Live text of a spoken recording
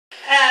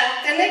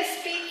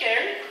next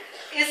speaker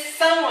is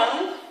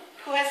someone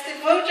who has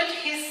devoted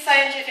his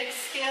scientific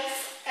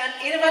skills and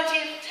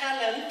innovative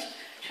talent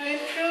to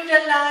improve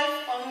the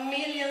life of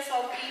millions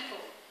of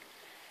people.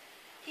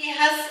 He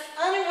has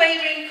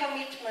unwavering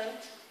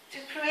commitment to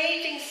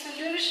creating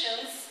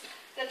solutions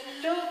that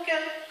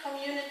local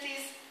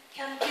communities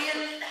can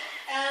build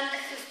and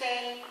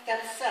sustain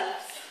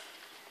themselves.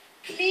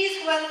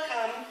 Please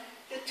welcome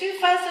the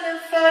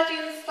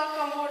 2013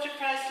 Stockholm Water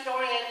Prize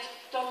Laureate,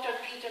 Dr.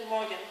 Peter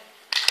Morgan.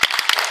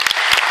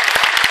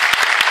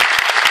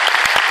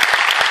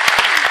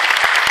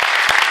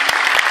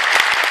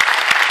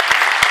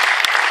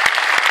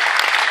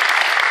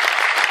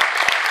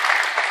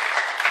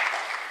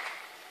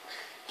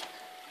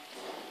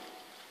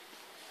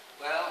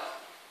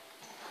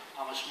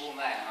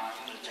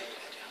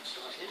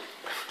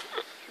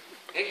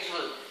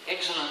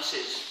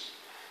 Excellencies,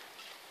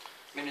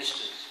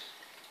 Ministers,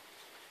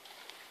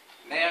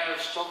 Mayor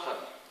of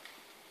Stockholm,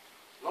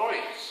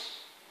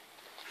 laureates,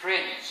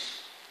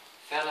 friends,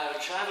 fellow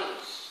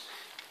travellers,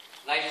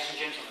 ladies and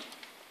gentlemen,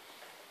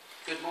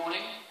 good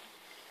morning.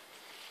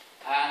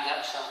 And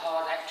that's a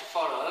hard act to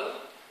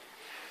follow,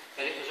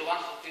 but it was a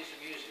wonderful piece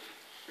of music.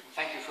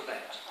 Thank you for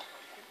that.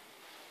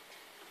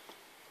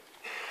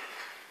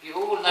 You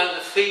all know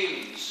the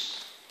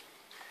themes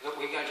that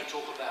we're going to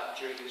talk about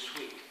during this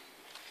week,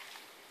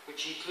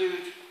 which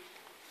include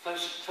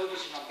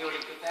focusing on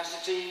building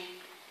capacity,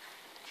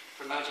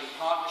 promoting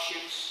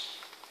partnerships,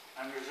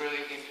 and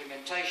reviewing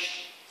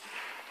implementation.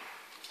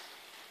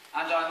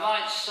 And I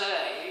might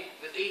say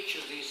that each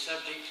of these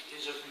subjects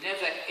is of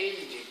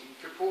never-ending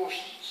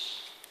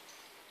proportions.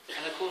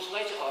 And of course,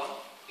 later on,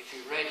 if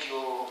you read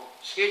your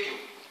schedule,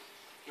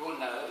 you will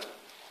know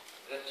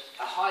that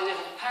a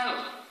high-level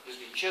panel has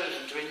been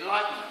chosen to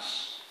enlighten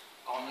us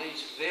on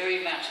these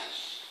very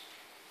matters.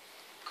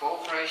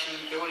 Cooperation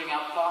and building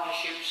up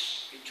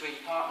partnerships between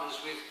partners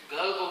with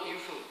global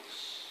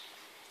influence.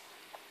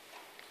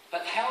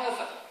 But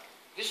however,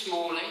 this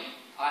morning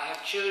I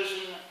have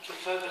chosen to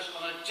focus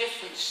on a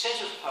different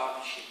set of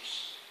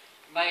partnerships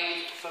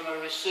made from a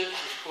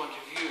researcher's point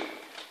of view.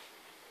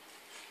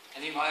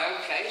 And in my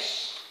own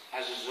case,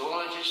 as a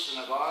zoologist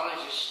and a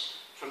biologist,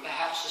 from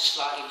perhaps a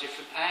slightly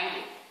different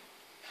angle.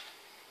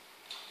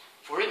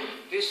 For in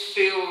this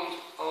field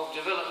of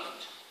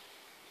development,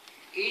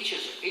 each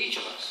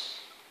of us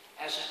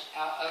has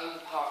our own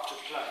part to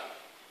play,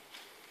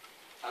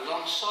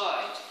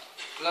 alongside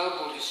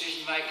global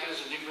decision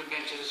makers and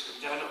implementers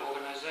and donor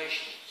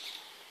organisations.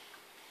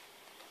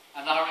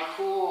 And I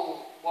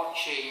recall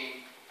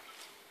watching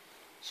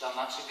some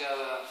months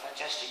ago a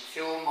fantastic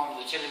film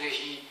on the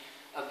television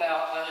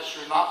about those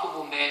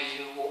remarkable men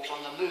who walked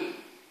on the moon.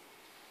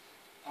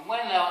 And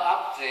when they were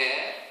up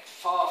there,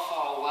 far,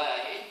 far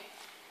away,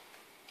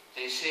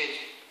 they said,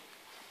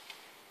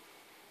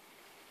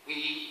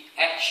 we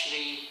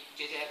actually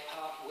did our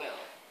part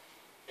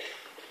well.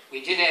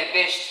 We did our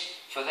best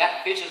for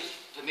that bit of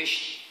the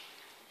mission,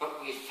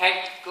 but we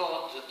thank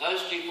God that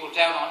those people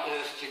down on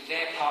earth did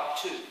their part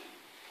too.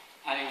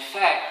 And in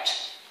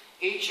fact,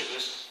 each of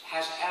us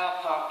has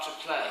our part to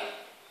play.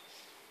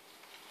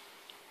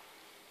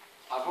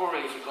 I've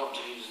already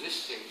forgotten to use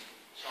this thing,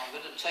 so I'm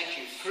going to take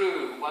you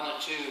through one or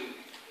two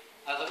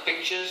other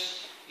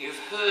pictures. You've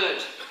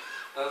heard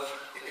of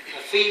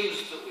the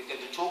themes that we're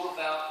going to talk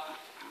about.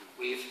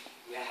 We're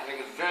having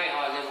a very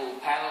high-level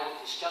panel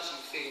discussing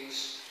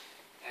things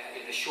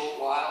in a short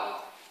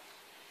while.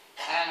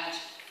 And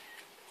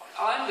what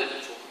I'm going to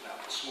talk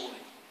about this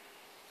morning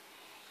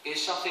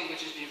is something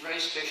which has been very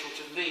special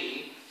to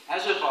me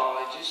as a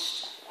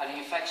biologist, and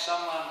in fact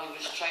someone who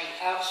was trained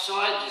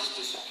outside this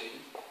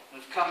discipline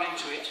and have come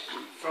into it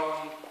from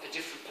a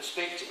different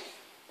perspective.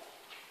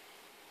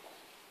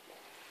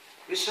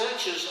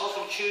 Researchers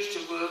often choose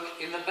to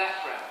work in the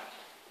background,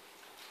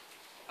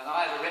 and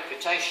I have a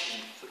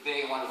reputation for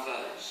being one of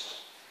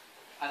those.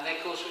 And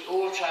of course we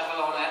all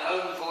travel on our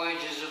own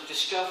voyages of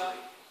discovery.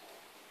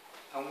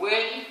 And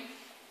when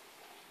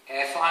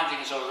our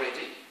findings are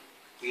ready,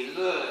 we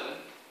learn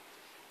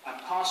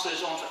and pass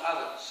those on to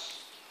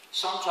others.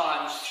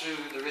 Sometimes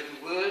through the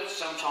written word,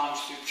 sometimes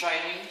through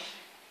training,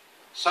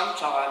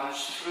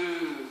 sometimes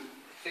through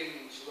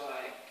things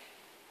like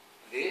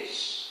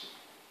this.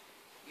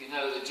 You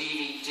know, the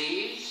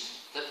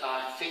DVDs that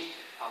I think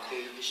are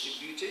being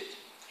distributed.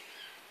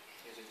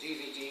 There's a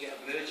DVD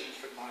emerging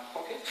from my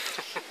pocket.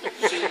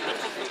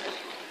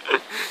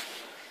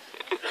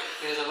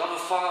 There's a lot of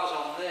files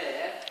on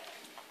there.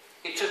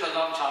 It took a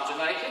long time to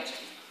make it.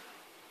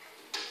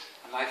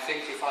 And I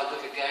think if I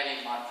look again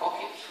in my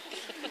pocket,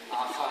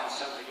 I'll find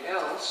something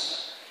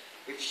else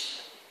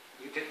which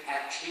you can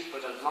actually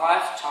put a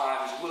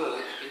lifetime's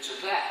work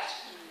into that,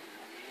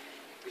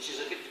 which is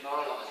a bit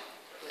demoralising.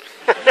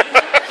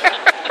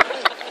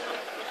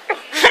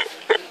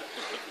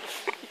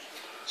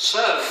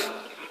 So,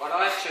 what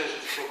I've chosen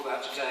to talk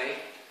about today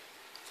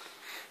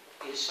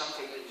is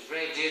something that is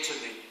very dear to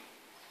me.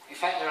 In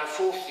fact, there are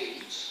 4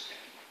 themes.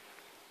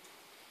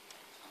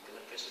 I'm going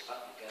to press the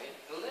button again.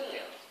 Oh, there they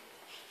are.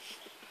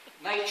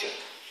 Nature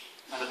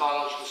and the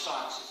biological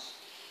sciences.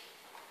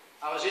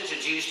 I was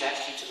introduced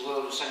actually to the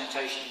world of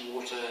sanitation and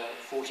water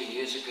 40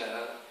 years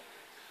ago.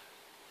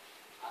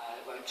 I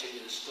won't tell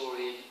you the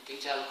story in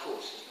detail, of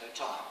course, there's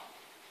no time.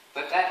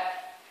 But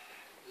that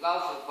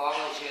love of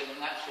biology and the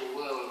natural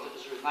world that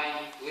has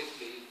remained with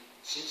me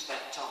since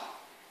that time.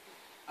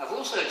 I've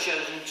also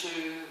chosen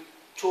to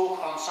talk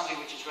on something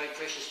which is very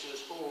precious to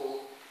us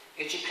all,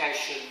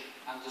 education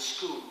and the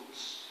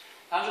schools.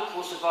 And of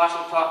course the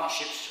vital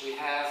partnerships we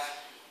have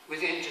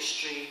with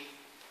industry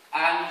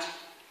and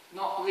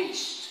not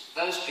least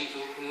those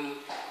people who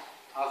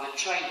are the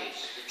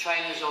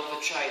trainers of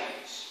the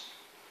trainers.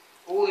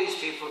 All these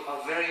people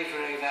are very,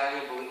 very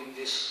valuable in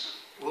this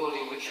world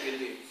in which we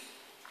live.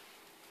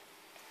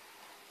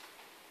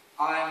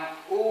 I'm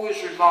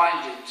always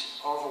reminded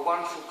of a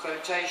wonderful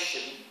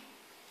quotation,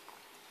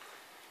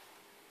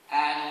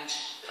 and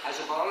as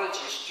a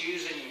biologist,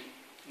 using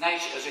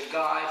nature as a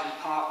guide and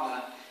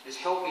partner has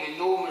helped me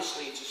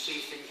enormously to see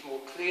things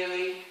more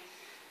clearly.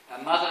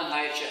 And Mother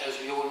Nature, as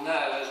we all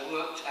know, has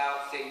worked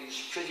out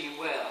things pretty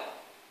well,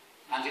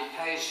 and it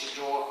pays to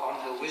draw on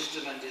her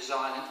wisdom and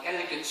design and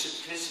elegant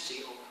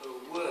simplicity of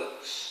her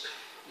works.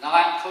 And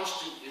I'm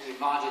constantly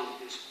reminded of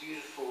this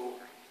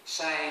beautiful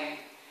saying,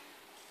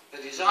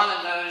 the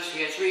designer knows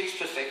he has reached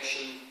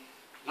perfection,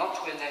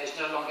 not when there is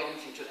no longer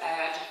anything to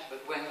add,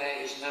 but when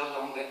there is no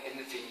longer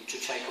anything to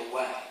take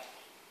away.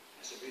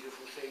 That's a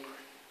beautiful thing.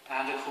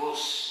 And of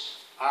course,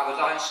 Albert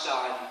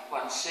Einstein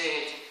once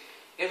said,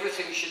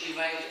 everything should be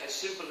made as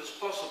simple as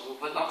possible,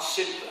 but not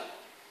simpler.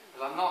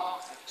 But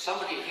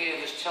somebody here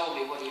must tell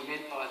me what he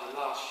meant by the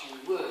last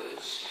few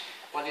words.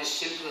 What is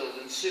simpler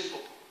than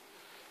simple?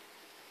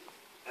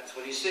 That's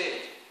what he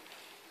said.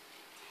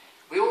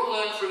 We all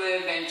learn from our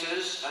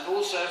mentors and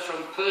also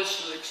from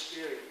personal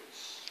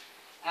experience.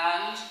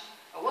 And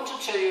I want to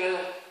tell you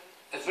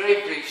a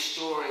very brief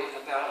story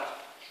about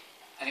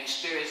an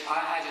experience I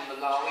had in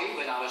Malawi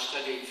when I was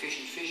studying fish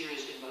and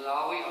fisheries in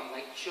Malawi on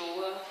Lake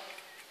Chilwa.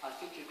 I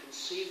think you can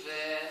see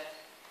there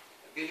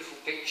a beautiful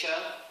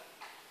picture.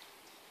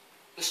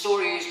 The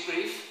story is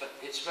brief, but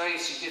it's very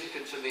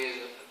significant for me as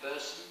a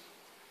person.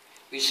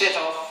 We set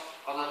off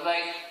on a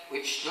lake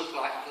which looked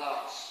like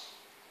glass.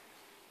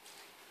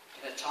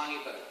 In a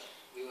tiny boat,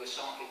 we were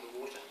sampling the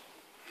water.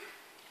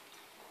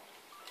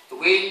 The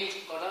wind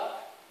got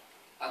up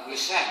and we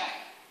sank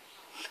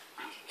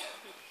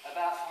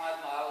about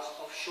 5 miles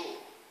offshore.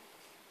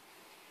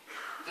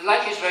 The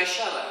lake is very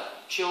shallow.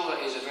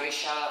 Chilwa is a very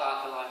shallow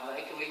alkaline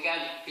lake, and we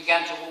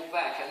began to walk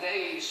back. And there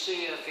you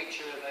see a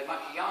picture of a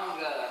much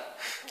younger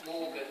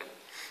Morgan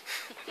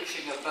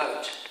pushing a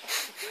boat.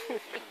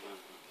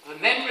 The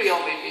memory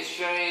of it is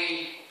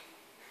very,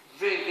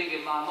 very big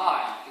in my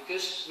mind,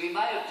 because we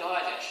may have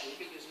died actually,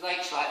 because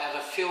lakes like that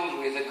are filled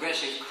with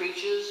aggressive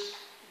creatures,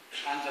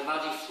 and the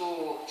muddy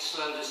floor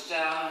slowed us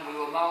down. We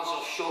were miles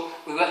offshore.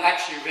 We were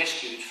actually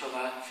rescued from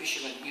a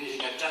fisherman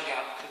using a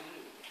dugout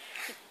canoe.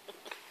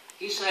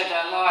 He saved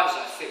our lives,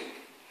 I think.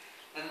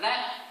 And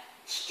that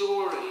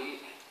story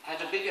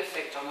had a big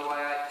effect on the way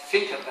I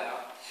think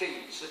about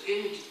things. That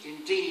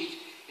indeed,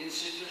 in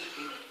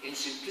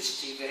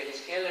simplicity there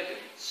is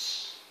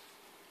elegance.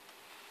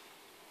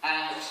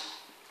 And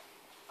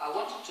I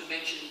wanted to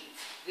mention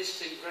this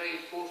thing very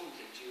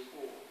importantly to you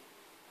all.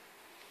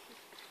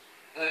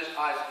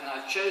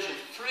 I've chosen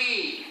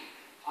 3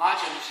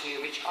 items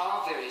here which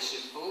are very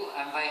simple,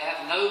 and they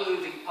have no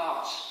moving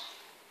parts.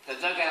 The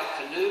dugout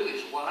canoe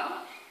is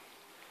one.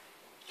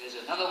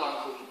 There's another one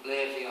called the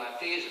Blair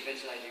VIP, it's a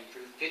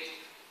ventilator-proof pit.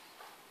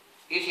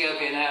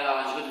 Ethiopian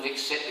Airlines wouldn't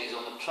accept these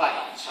on the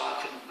plane, so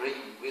I couldn't bring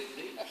them with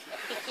me.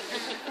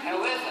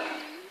 However,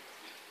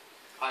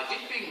 I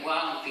did bring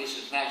one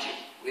piece of magic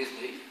with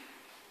me,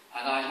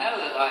 and I know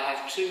that I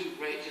have 2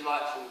 very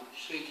delightful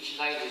Swedish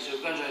ladies who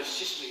are going to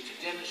assist me to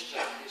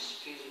demonstrate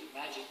this piece of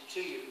magic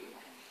to you.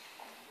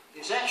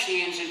 It's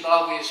actually in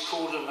Zimbabwe, it's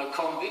called a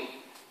makombi.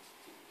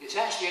 It's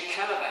actually a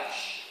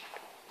calabash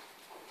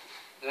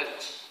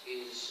that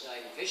is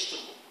a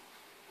vegetable,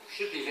 or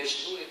should be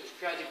vegetable. It was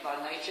created by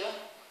nature.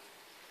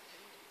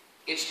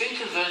 It's been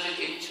converted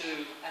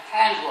into a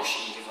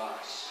hand-washing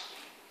device.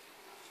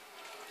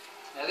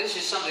 Now this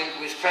is something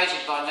that was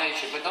created by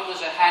nature, but not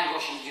as a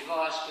hand-washing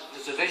device, but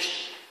as a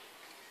vegetable.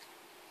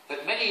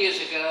 But many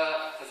years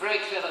ago, a very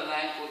clever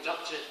man called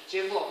Dr.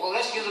 Jim Watt, well,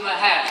 let's give them a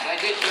hand.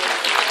 They did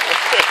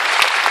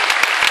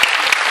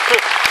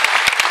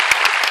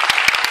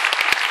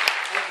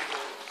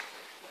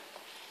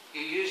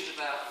You used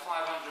about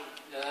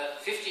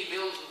 50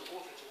 mils of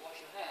water to wash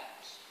your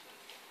hands.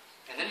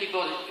 And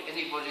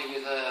anybody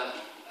with a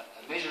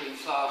measuring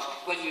flask,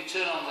 when you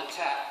turn on the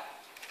tap,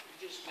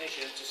 you just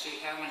measure to see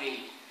how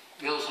many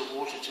mils of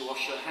water to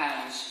wash your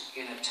hands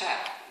in a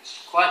tap.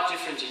 It's quite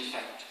different, in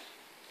fact.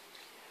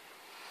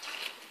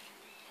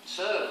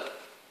 So,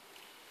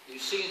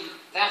 you've seen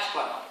that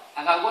one.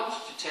 And I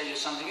wanted to tell you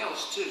something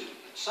else too.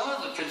 Some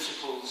of the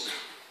principles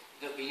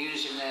that we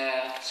use in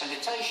our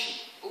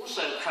sanitation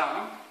also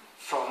come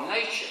from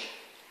nature.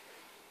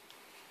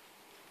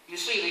 You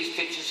see these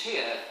pictures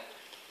here.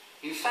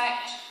 In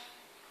fact,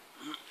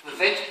 the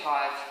vent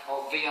pipe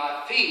of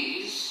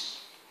VIPs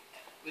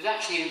was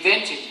actually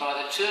invented by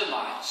the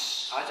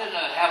termites, I don't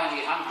know how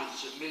many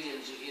hundreds of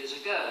millions of years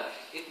ago.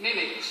 It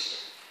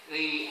mimics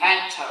the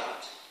ant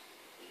turret.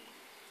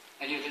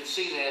 And you can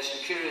see there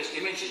some curious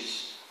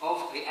images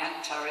of the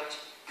ant turret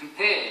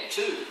compared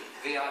to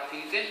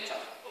VIP vent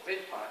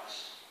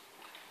pipes.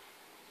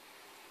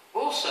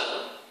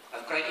 Also,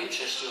 of great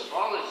interest to a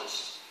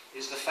biologist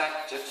is the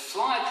fact that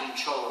fly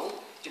control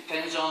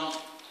depends on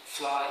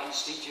fly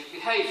instinctive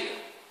behaviour.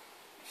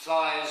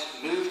 Flies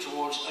move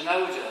towards an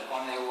odour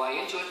on their way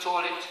into a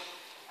toilet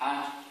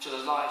and to the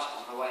light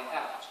on the way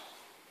out.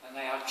 And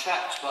they are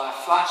trapped by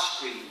a fly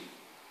screen,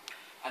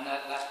 and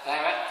they're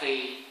at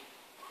the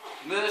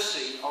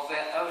mercy of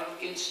their own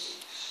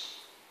instincts.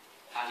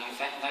 And in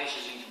fact,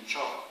 nature's in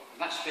control.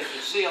 And that's what you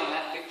can see on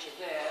that picture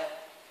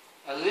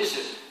there. A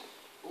lizard,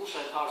 also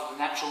part of the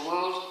natural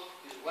world,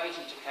 is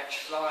waiting to catch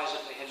flies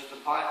at the head of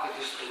the pipe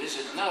because the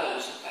lizard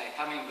knows that they're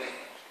coming there.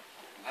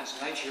 And that's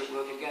nature at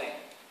work again.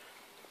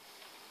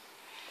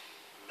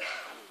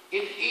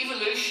 In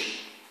evolution,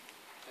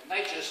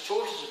 nature has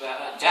taught us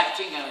about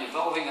adapting and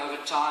evolving over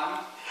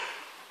time.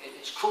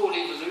 It's called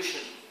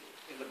evolution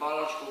in the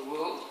biological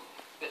world,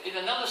 but in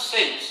another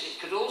sense, it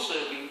could also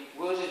be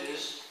worded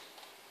as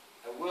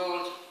a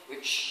world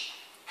which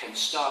can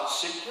start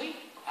simply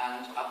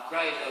and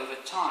upgrade over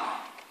time.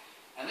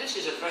 And this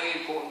is a very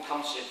important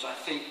concept, I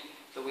think,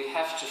 that we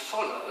have to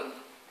follow.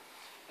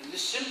 And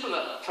this simple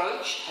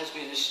approach has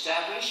been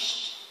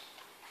established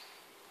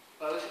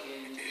both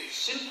in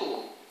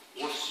simple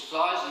water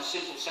supplies and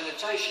simple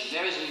sanitation.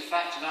 There is in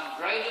fact an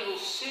upgradable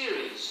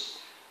series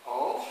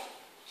of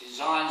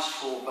designs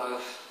for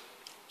both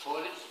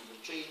toilets and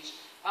latrines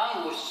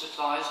and water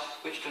supplies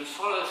which can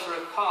follow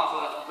through a path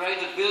of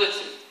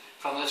upgradability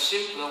from the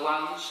simpler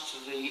ones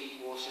to the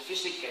more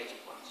sophisticated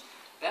ones.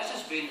 That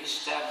has been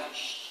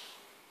established.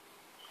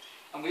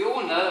 And we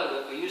all know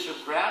that the use of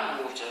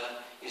groundwater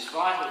is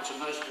vital to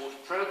most water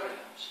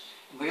programs.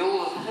 And we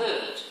all have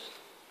heard,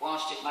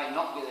 whilst it may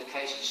not be the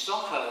case in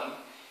Stockholm,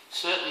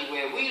 certainly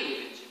where we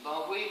live in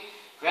Zimbabwe,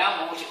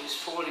 groundwater is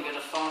falling at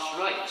a fast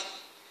rate,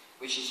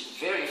 which is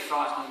very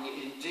frightening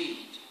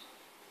indeed.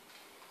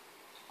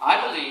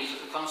 I believe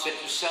that the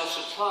concept of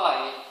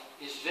self-supply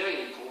is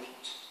very important.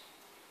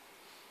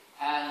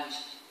 And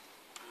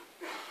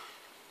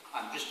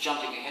I'm just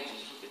jumping ahead a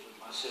little bit with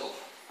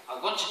myself. I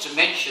wanted to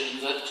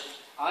mention that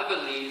I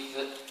believe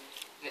that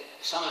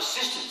some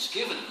assistance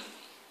given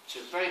to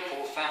very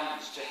poor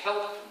families to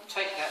help them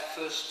take that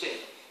first step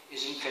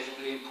is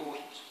incredibly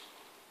important.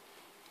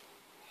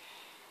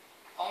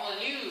 On a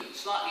new,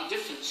 slightly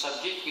different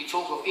subject, we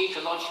talk of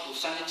ecological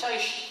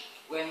sanitation,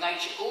 where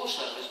nature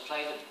also has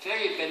played a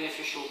very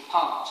beneficial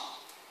part.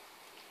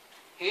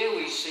 Here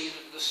we see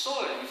that the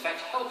soil, in fact,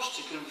 helps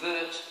to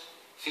convert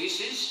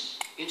feces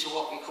into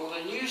what we call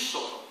a new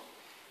soil.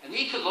 And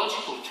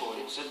ecological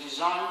toilets are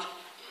designed,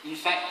 in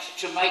fact,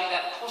 to make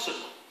that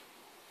possible.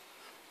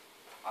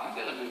 I'm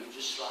going to move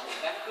just slightly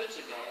backwards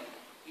again.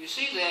 You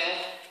see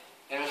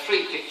there are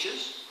three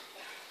pictures.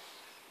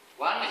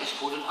 One is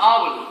called an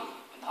arbour loo.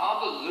 An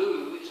arbour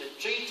loo is a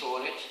tree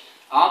toilet.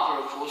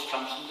 Arbour, of course,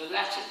 comes from the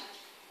Latin.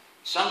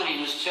 Somebody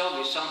must tell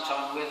me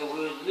sometime where the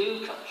word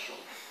loo comes from.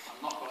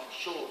 I'm not quite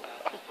sure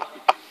about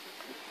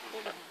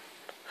it.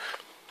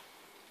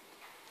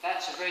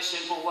 That's a very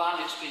simple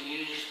one. It's been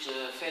used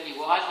fairly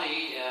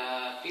widely.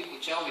 People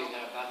tell me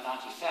there are about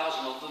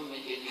 90,000 of them in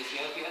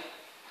Ethiopia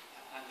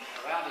and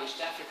around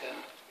East Africa.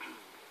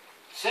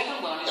 The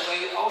second one is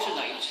where you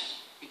alternate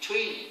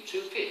between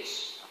two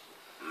pits,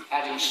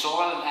 adding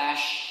soil and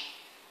ash,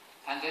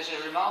 and there's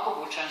a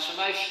remarkable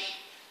transformation.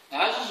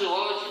 Now, as a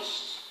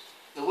zoologist,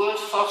 the word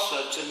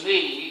fossa to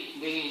me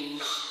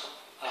means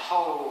a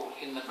hole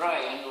in the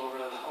brain or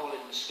a hole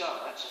in the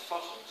skull. That's a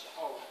fossa, it's a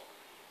hole.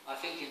 I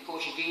think in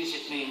Portuguese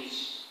it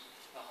means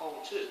a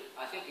hole too.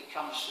 I think it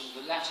comes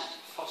from the Latin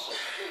fossa,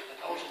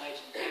 an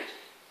alternating pit.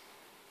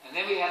 And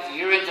then we have the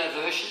urine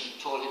diversion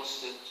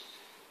toilets that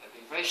have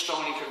been very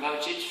strongly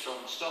promoted from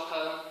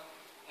Stockholm,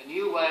 a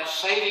new way of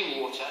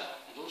saving water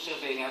and also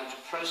being able to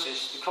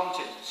process the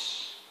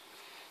contents.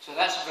 So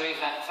that's a very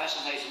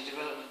fascinating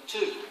development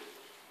too.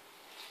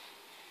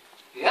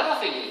 The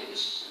other thing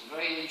is, and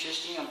very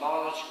interesting and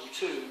biological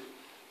too,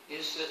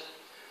 is that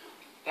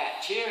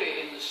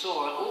bacteria in the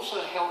soil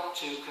also help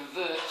to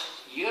convert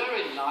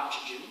urine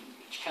nitrogen,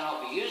 which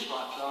cannot be used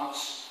by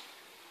plants,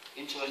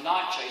 into a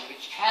nitrate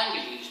which can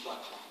be used by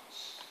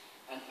plants.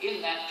 And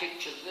in that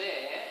picture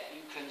there,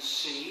 you can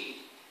see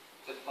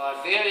that by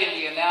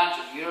varying the amount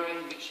of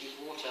urine mixed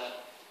with water,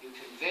 you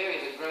can vary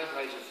the growth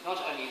rate of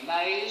not only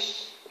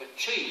maize, but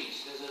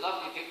trees. There's a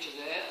lovely picture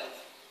there of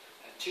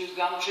two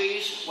gum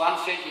trees, one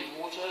fed with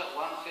water,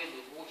 one fed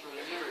with water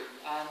and urine,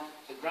 and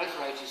the growth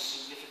rate is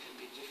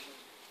significantly different.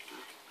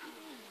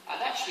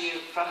 And actually,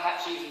 of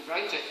perhaps even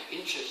greater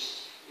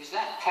interest is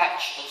that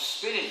patch of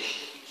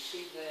spinach that you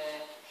see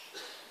there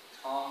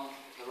on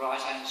the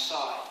right-hand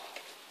side.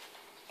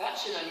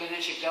 That's in a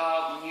miniature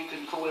garden. You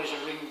can call it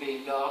a ring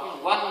bean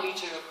garden, 1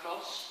 metre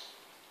across,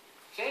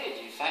 fed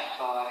in fact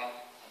by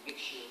a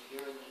mixture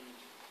of urine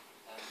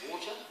and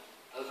water.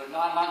 Over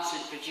 9 months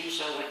it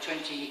produced over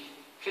 20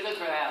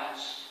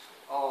 kilograms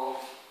of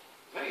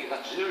very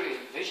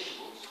luxuriant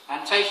vegetables,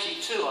 and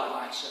tasty too, I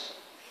might say,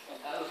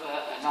 over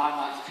a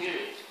 9-month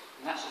period.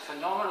 And that's a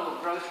phenomenal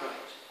growth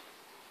rate.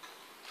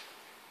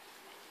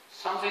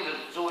 Something that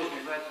has always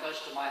been very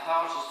close to my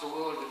heart is the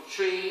world of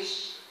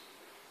trees.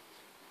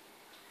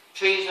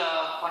 Trees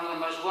are one of the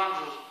most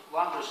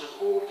wondrous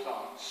of all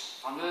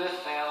plants. On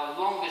Earth, they are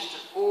the longest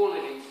of all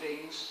living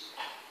things.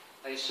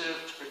 They serve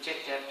to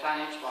protect our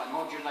planet by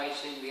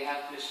modulating the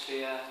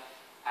atmosphere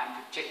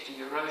and protecting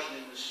erosion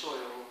in the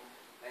soil.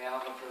 They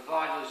are the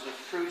providers of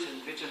fruit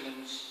and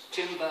vitamins,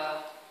 timber,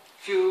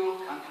 fuel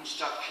and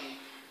construction,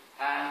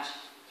 and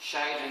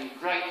shade and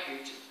great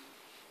beauty.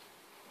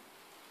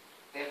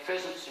 Their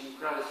presence and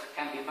growth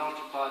can be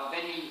multiplied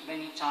many,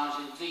 many times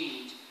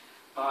indeed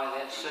by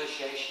their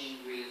association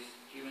with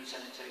human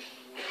sanitation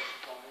and water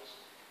supplies.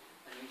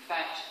 And in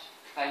fact,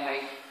 they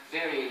make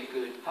very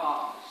good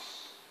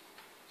partners.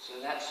 So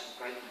that's of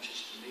great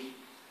interest to me.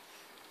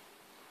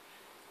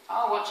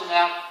 I want to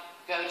now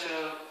go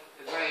to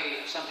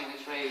something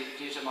that's very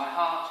dear to my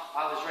heart.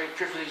 I was very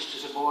privileged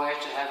as a boy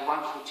to have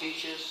wonderful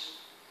teachers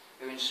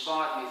who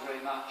inspired me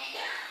very much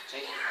to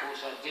take the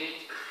course I did.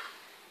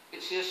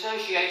 It's the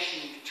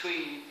association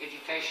between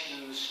education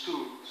and the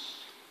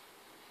schools.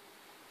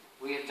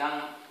 We have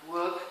done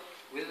work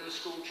with the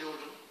school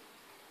children.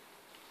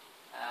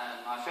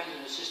 My friend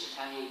and assistant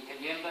Annie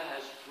Kanyemba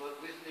has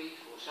worked with me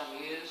for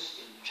some years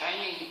in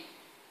training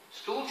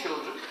school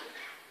children,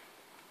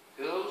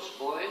 girls,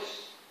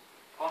 boys,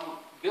 on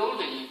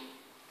building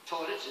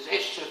toilets as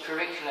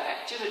extracurricular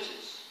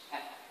activities.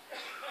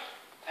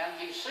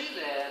 And you see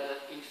there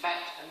that, in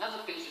fact,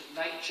 another piece of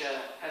nature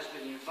has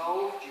been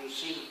involved. You'll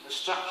see that the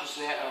structures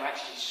there are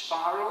actually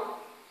spiral.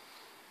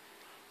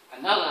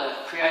 Another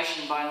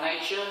creation by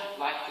nature,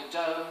 like the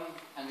dome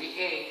and the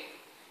egg,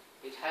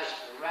 it has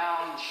a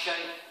round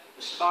shape,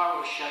 a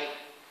spiral shape,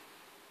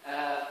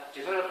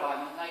 developed by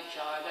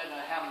nature, I don't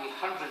know how many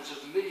hundreds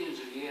of millions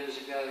of years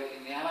ago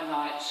in the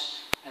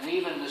Ammonites, and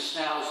even the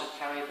snails that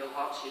carry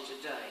bilharzia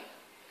today.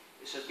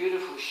 It's a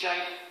beautiful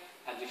shape,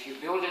 and if you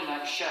build in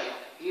that shape,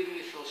 even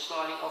if you're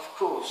slightly off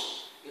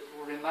course, it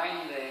will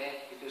remain there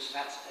because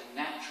that's a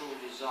natural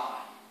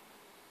design.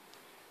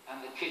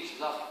 And the kids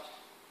love it.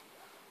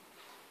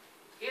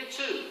 Here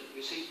too,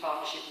 we see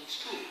partnership with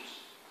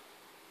schools.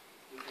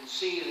 You can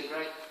see the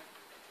great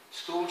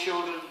school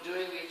children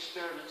doing the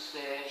experiments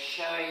there,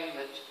 showing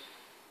that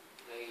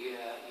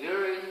the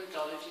urine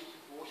diluted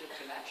with water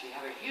can actually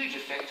have a huge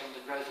effect on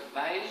the growth of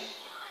maize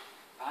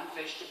and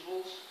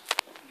vegetables.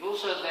 And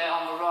also there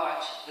on the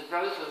right, the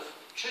growth of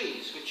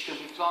trees, which can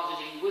be planted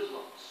in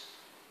woodlots.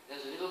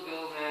 There's a little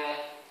girl there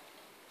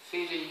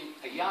feeding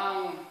a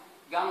young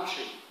gum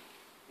tree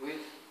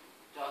with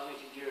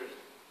diluted urine.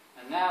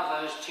 And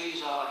now those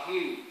trees are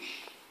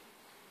huge.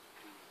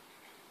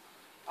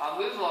 I'll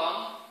move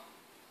on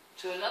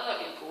to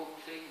another important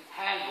thing,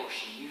 hand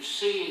washing. You've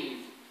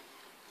seen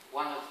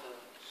one of the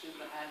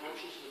super hand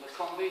washers, the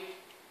Macombi.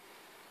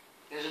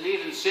 There's an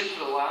even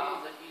simpler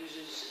one that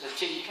uses a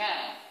tin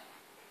can.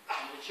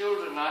 And the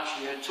children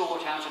actually are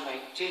taught how to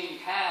make tin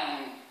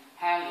can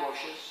hand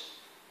washers.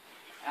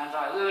 And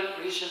I learned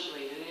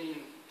recently that in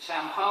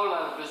Sao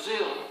Paulo,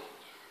 Brazil,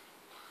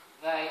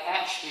 they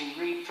actually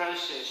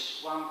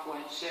reprocess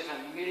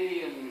 1.7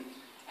 million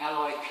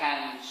alloy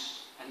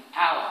cans an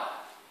hour.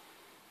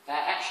 They're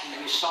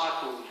actually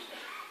recycled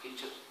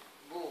into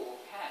more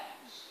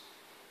cans.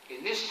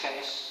 In this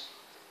case,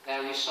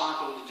 they're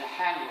recycled into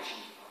hand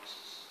washing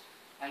devices.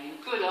 And you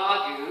could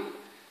argue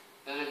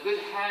that a good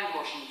hand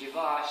washing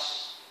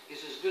device is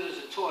as good as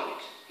a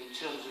toilet in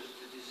terms of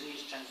the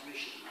disease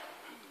transmission.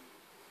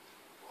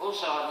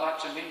 Also, I'd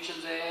like to mention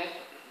there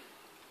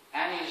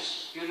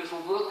Annie's beautiful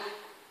book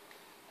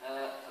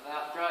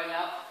about growing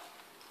up,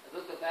 a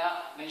book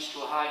about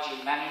menstrual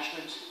hygiene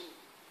management,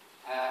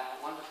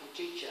 a wonderful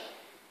teacher,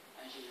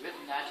 and she's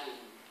written that in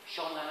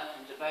Shona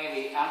and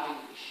Debali and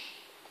English,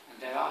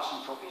 and there are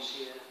some copies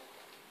here.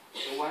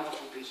 It's a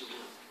wonderful piece of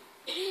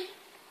work.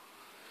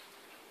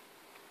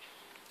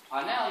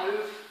 I now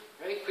move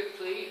very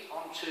quickly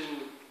onto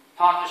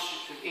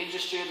partnerships with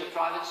industry and the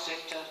private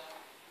sector.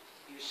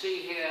 You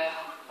see here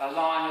a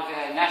line of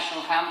a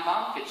national hand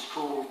pump. It's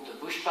called the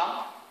bush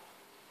pump.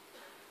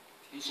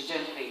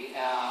 Incidentally,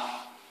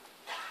 our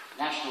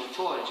national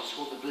toilet is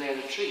called the Blair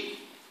Latrine.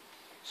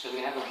 So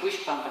we have a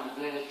bush pump and a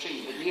Blair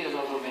Latrine, but neither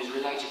of them is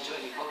related to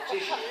any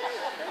politician.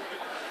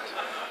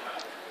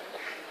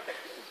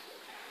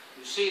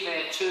 You see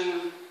there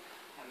too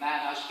a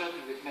man I've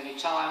spoken with many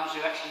times,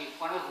 who actually,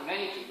 one of the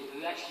many people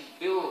who actually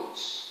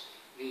builds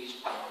these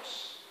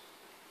pumps.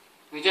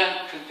 We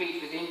don't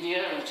compete with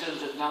India in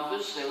terms of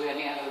numbers, so we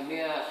only have a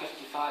mere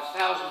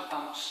 55,000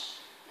 pumps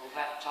of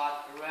that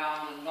type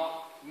around and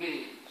not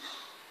millions.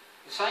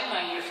 The same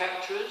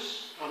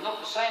manufacturers, well not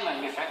the same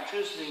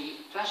manufacturers, the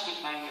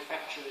plastic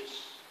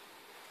manufacturers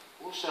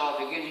also are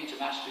beginning to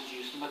mass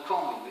produce the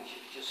Macombi, which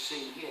you've just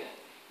seen here.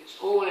 It's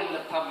all in the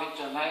public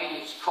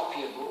domain, it's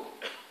copyable,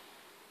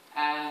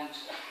 and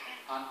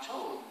I'm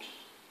told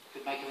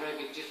could make a very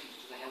big difference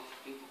to the health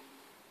of people.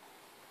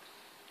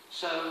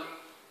 So,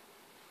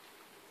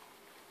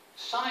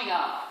 summing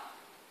up,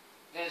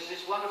 there's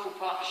this wonderful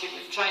partnership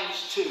with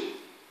trainers too.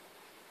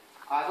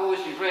 I've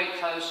always been very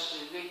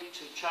closely linked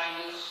to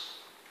trainers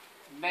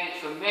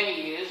for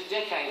many years,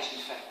 decades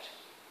in fact.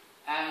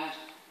 And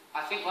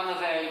I think one of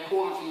our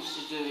important things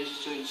to do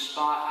is to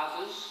inspire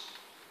others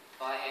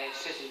by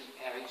setting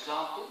our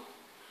example.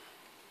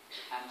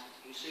 And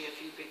you see a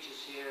few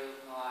pictures here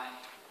of my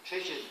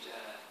treasured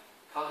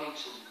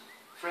colleagues and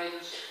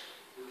friends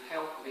who've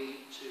helped me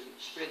to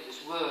spread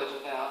this word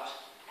about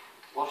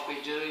what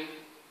we're doing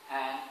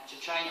and to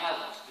train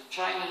others, the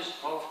trainers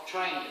of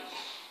trainers.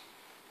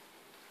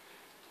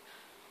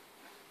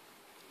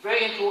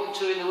 Very important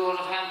too in the world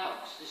of hand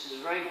pumps. This is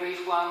a very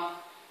brief one.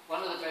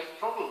 One of the great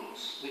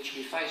problems which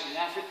we face in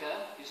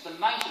Africa is the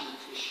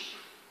maintenance issue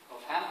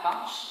of hand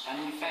pumps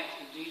and in fact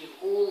indeed of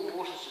all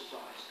water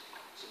supplies.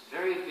 It's a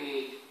very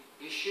big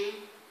issue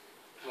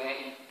where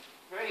a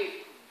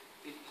very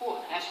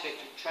important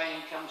aspect of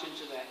training comes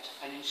into that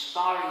and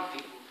inspiring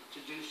people to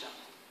do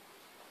something.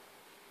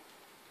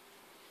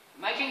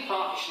 Making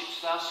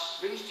partnerships thus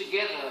brings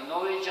together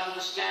knowledge,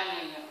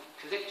 understanding,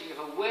 collecting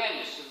of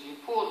awareness of the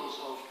importance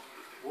of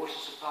water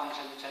supply and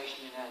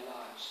sanitation in our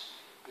lives.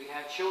 We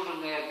have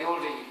children there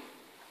building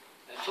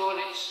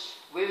toilets,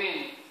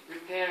 women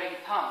repairing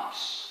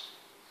pumps.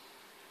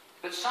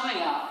 But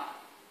summing up,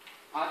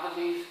 I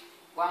believe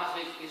one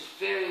thing is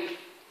very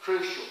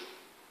crucial.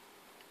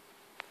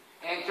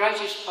 Our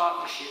greatest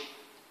partnership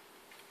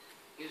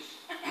is,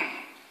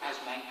 as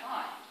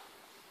mankind,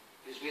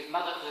 is with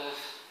Mother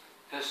Earth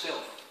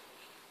herself.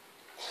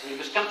 We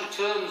must come to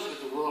terms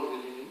with the world we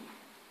live in.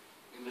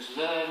 We must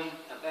learn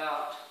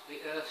about the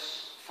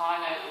Earth's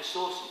finite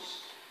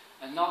resources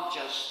and not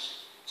just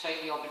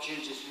take the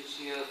opportunities which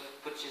the Earth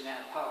puts in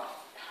our path.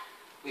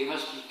 We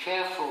must be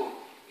careful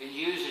in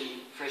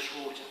using fresh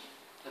water,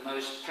 the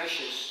most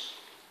precious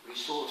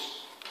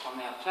resource on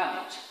our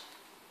planet.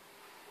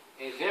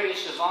 Our very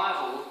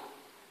survival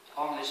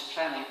on this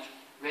planet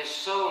rests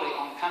solely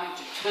on coming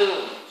to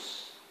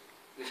terms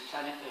with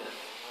planet Earth,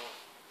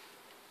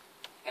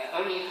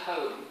 our only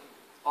home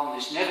on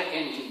this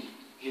never-ending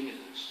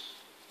universe.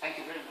 Thank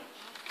you very much.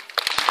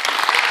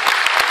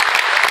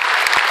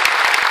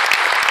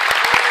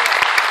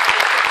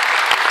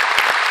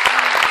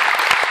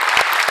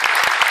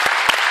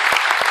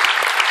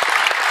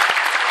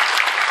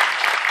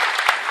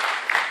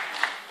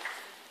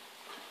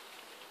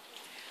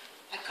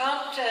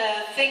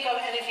 Think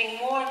of anything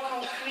more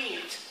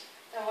concrete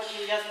than what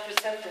you just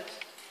presented.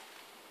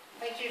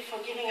 Thank you for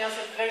giving us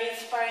a very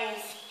inspiring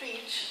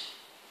speech.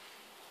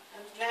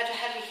 I'm glad to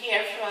have you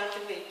here throughout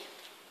the week.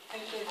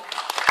 Thank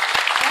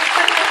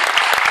you.